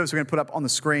end of the service, we're going to put up on the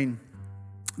screen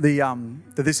the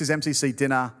This is MCC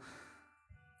dinner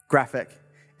graphic.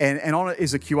 And on it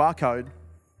is a QR code.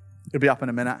 It'll be up in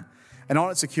a minute. And on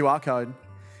it's a QR code.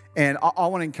 And I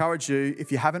want to encourage you,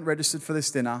 if you haven't registered for this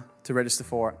dinner, to register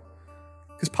for it.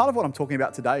 Because part of what I'm talking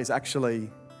about today is actually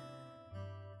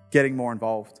getting more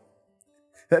involved.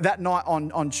 That night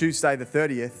on Tuesday the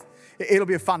 30th, it'll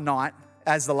be a fun night,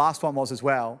 as the last one was as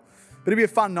well. But it'll be a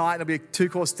fun night. It'll be a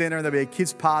 2-course dinner, and there'll be a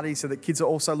kids' party so that kids are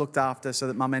also looked after, so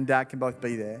that mum and dad can both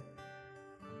be there.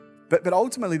 But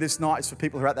ultimately, this night is for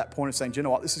people who are at that point of saying, do you know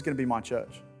what, this is going to be my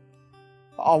church.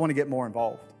 I want to get more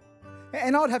involved.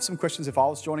 And I would have some questions if I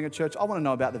was joining a church. I want to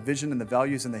know about the vision and the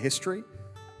values and the history.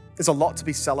 There's a lot to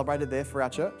be celebrated there for our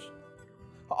church.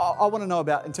 I want to know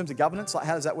about, in terms of governance, like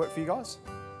how does that work for you guys?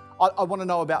 I want to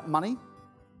know about money.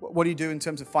 What do you do in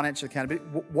terms of financial accountability?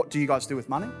 What do you guys do with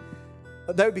money?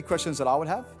 They would be questions that I would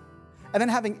have. And then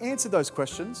having answered those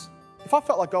questions, if I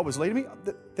felt like God was leading me,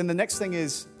 then the next thing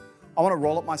is I want to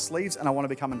roll up my sleeves and I want to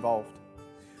become involved.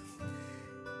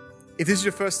 If this is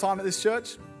your first time at this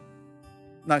church,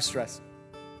 no stress.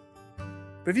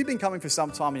 But if you've been coming for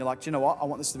some time and you're like, do you know what? I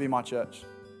want this to be my church.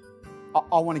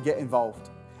 I want to get involved.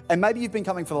 And maybe you've been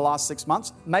coming for the last 6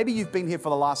 months. Maybe you've been here for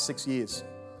the last 6 years.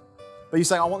 But you're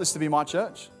saying, I want this to be my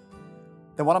church.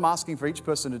 Then what I'm asking for each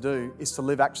person to do is to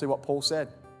live actually what Paul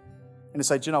said. And to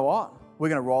say, do you know what? We're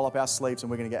going to roll up our sleeves and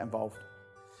we're going to get involved.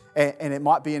 And it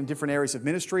might be in different areas of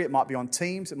ministry. It might be on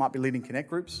teams. It might be leading connect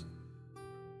groups.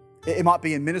 It might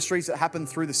be in ministries that happen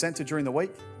through the centre during the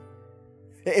week.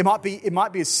 It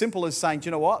might be as simple as saying, do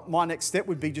you know what? My next step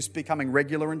would be just becoming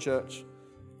regular in church.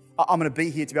 I'm going to be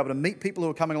here to be able to meet people who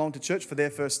are coming along to church for their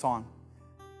first time.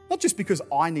 Not just because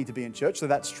I need to be in church, so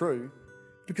that's true,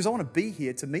 because I want to be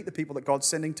here to meet the people that God's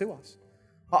sending to us.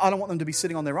 I don't want them to be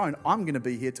sitting on their own. I'm going to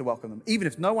be here to welcome them. Even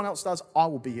if no one else does, I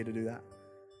will be here to do that.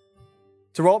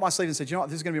 To roll up my sleeve and say, do you know what?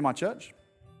 This is going to be my church.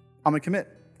 I'm going to commit.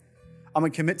 I'm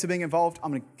going to commit to being involved.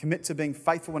 I'm going to commit to being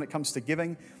faithful when it comes to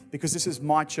giving, because this is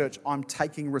my church. I'm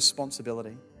taking responsibility.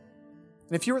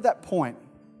 And if you're at that point,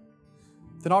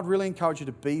 then I'd really encourage you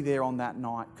to be there on that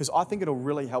night, because I think it'll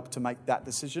really help to make that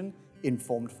decision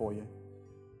informed for you.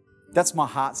 That's my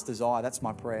heart's desire. That's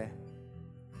my prayer.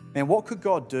 Man, what could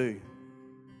God do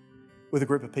with a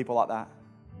group of people like that?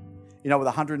 You know, with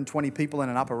 120 people in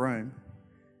an upper room,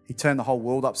 he turned the whole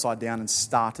world upside down and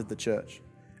started the church.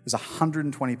 It was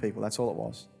 120 people. That's all it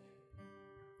was.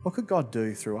 What could God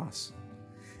do through us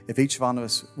if each one of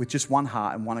us, with just one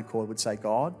heart and one accord, would say,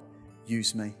 God,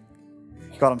 use me.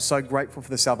 God, I'm so grateful for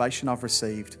the salvation I've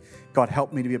received. God,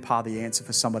 help me to be a part of the answer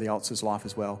for somebody else's life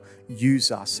as well.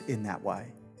 Use us in that way.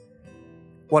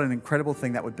 What an incredible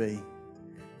thing that would be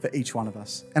for each one of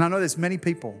us. And I know there's many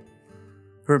people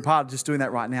who are in part of just doing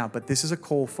that right now, but this is a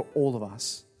call for all of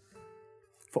us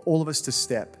to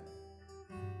step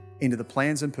into the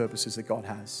plans and purposes that God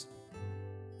has,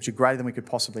 which are greater than we could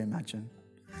possibly imagine.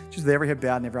 Just with every head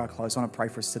bowed and every eye closed, I want to pray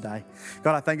for us today.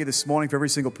 God, I thank you this morning for every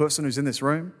single person who's in this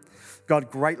room. God,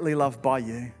 greatly loved by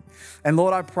you. And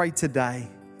Lord, I pray today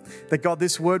that, God,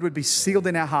 this word would be sealed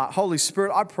in our heart. Holy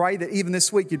Spirit, I pray that even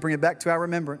this week you'd bring it back to our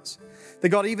remembrance. That,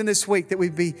 God, even this week that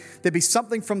there'd be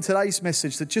something from today's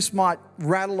message that just might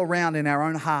rattle around in our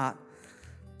own heart.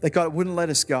 That, God, it wouldn't let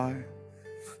us go.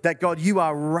 That, God, you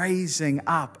are raising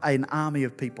up an army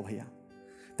of people here.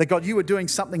 That, God, you are doing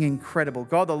something incredible.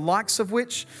 God, the likes of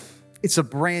which it's a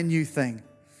brand new thing.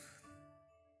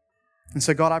 And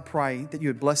so, God, I pray that you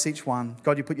would bless each one.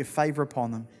 God, you put your favor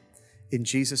upon them in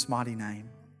Jesus' mighty name.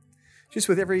 Just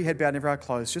with every head bowed and every eye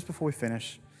closed, just before we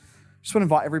finish, just want to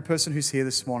invite every person who's here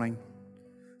this morning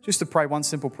just to pray one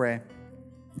simple prayer.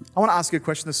 I want to ask you a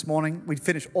question this morning. We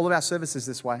finish all of our services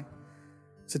this way.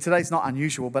 So today's not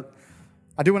unusual, but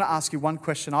I do want to ask you one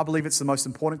question. I believe it's the most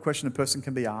important question a person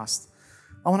can be asked.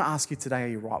 I want to ask you today, are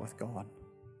you right with God?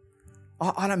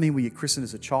 I don't mean were you christened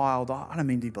as a child. I don't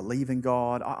mean do you believe in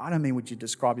God. I don't mean would you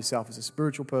describe yourself as a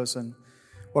spiritual person.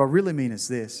 What I really mean is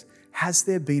this. Has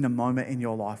there been a moment in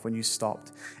your life when you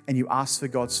stopped and you asked for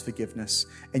God's forgiveness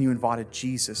and you invited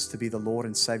Jesus to be the Lord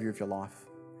and Savior of your life?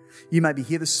 You may be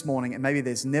here this morning and maybe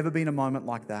there's never been a moment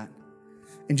like that.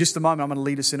 In just a moment, I'm going to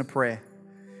lead us in a prayer.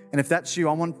 And if that's you,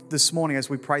 I want this morning as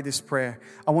we pray this prayer,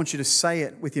 I want you to say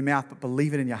it with your mouth, but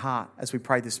believe it in your heart as we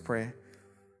pray this prayer.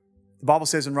 The Bible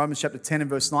says in Romans chapter 10 and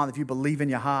verse 9, that if you believe in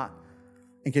your heart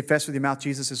and confess with your mouth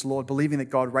Jesus is Lord, believing that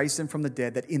God raised him from the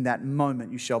dead, that in that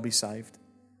moment you shall be saved.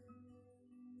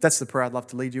 That's the prayer I'd love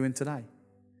to lead you in today.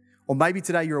 Or maybe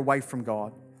today you're away from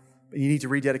God, but you need to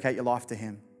rededicate your life to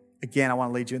him. Again, I want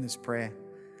to lead you in this prayer.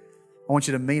 I want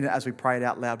you to mean it as we pray it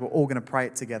out loud. We're all going to pray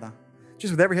it together.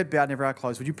 Just with every head bowed and every eye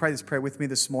closed, would you pray this prayer with me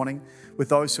this morning with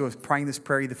those who are praying this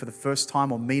prayer either for the first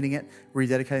time or meaning it,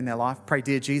 rededicating their life? Pray,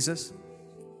 dear Jesus,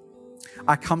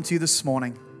 I come to you this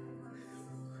morning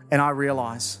and I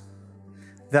realize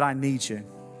that I need you.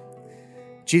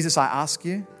 Jesus, I ask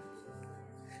you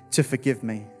to forgive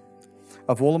me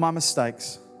of all of my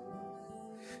mistakes.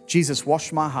 Jesus,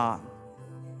 wash my heart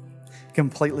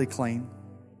completely clean.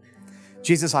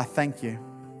 Jesus, I thank you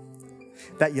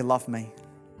that you love me,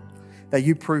 that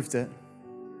you proved it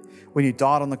when you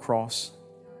died on the cross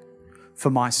for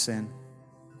my sin.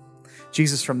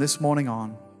 Jesus, from this morning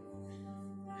on,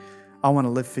 I want to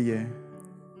live for you.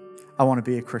 I want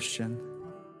to be a Christian.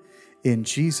 In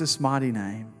Jesus' mighty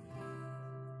name,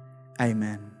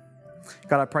 amen.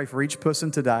 God, I pray for each person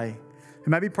today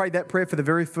who maybe prayed that prayer for the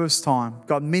very first time,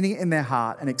 God, meaning it in their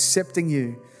heart and accepting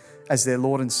you as their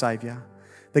Lord and Savior,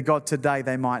 that God, today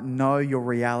they might know your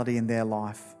reality in their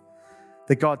life.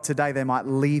 That God, today they might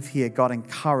leave here, God,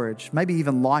 encouraged, maybe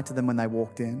even lie to them when they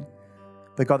walked in.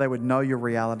 But God, they would know your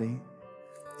reality.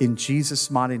 In Jesus'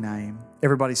 mighty name.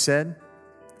 Everybody said,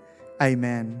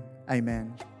 amen,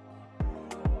 amen.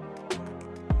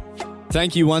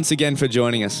 Thank you once again for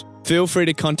joining us. Feel free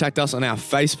to contact us on our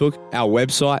Facebook, our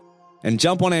website, and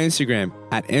jump on our Instagram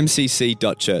at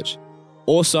mcc.church.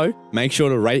 Also, make sure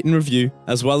to rate and review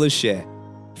as well as share.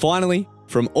 Finally,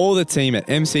 from all the team at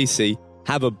MCC,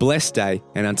 have a blessed day,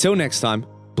 and until next time,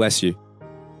 bless you.